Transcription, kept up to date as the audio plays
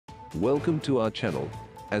Welcome to our channel.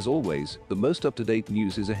 As always, the most up-to-date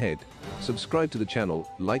news is ahead. Subscribe to the channel,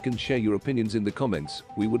 like and share your opinions in the comments,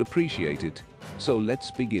 we would appreciate it. So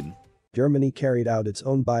let's begin. Germany carried out its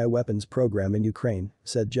own bioweapons program in Ukraine,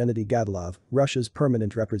 said Gennady Gatilov, Russia's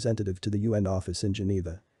permanent representative to the UN office in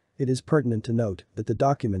Geneva. It is pertinent to note that the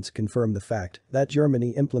documents confirm the fact that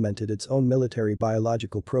Germany implemented its own military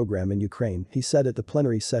biological program in Ukraine, he said at the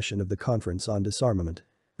plenary session of the Conference on Disarmament.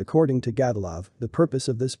 According to Gatilov, the purpose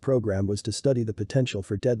of this program was to study the potential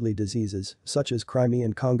for deadly diseases, such as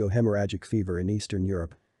Crimean Congo hemorrhagic fever in Eastern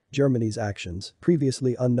Europe. Germany's actions,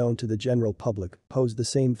 previously unknown to the general public, pose the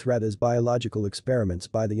same threat as biological experiments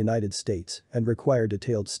by the United States and require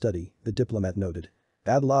detailed study, the diplomat noted.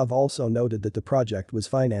 Gatilov also noted that the project was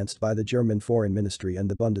financed by the German Foreign Ministry and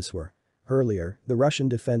the Bundeswehr. Earlier, the Russian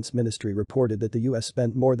Defense Ministry reported that the US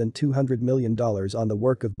spent more than $200 million on the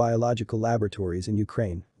work of biological laboratories in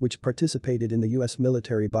Ukraine, which participated in the US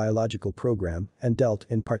military biological program and dealt,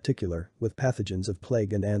 in particular, with pathogens of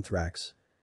plague and anthrax.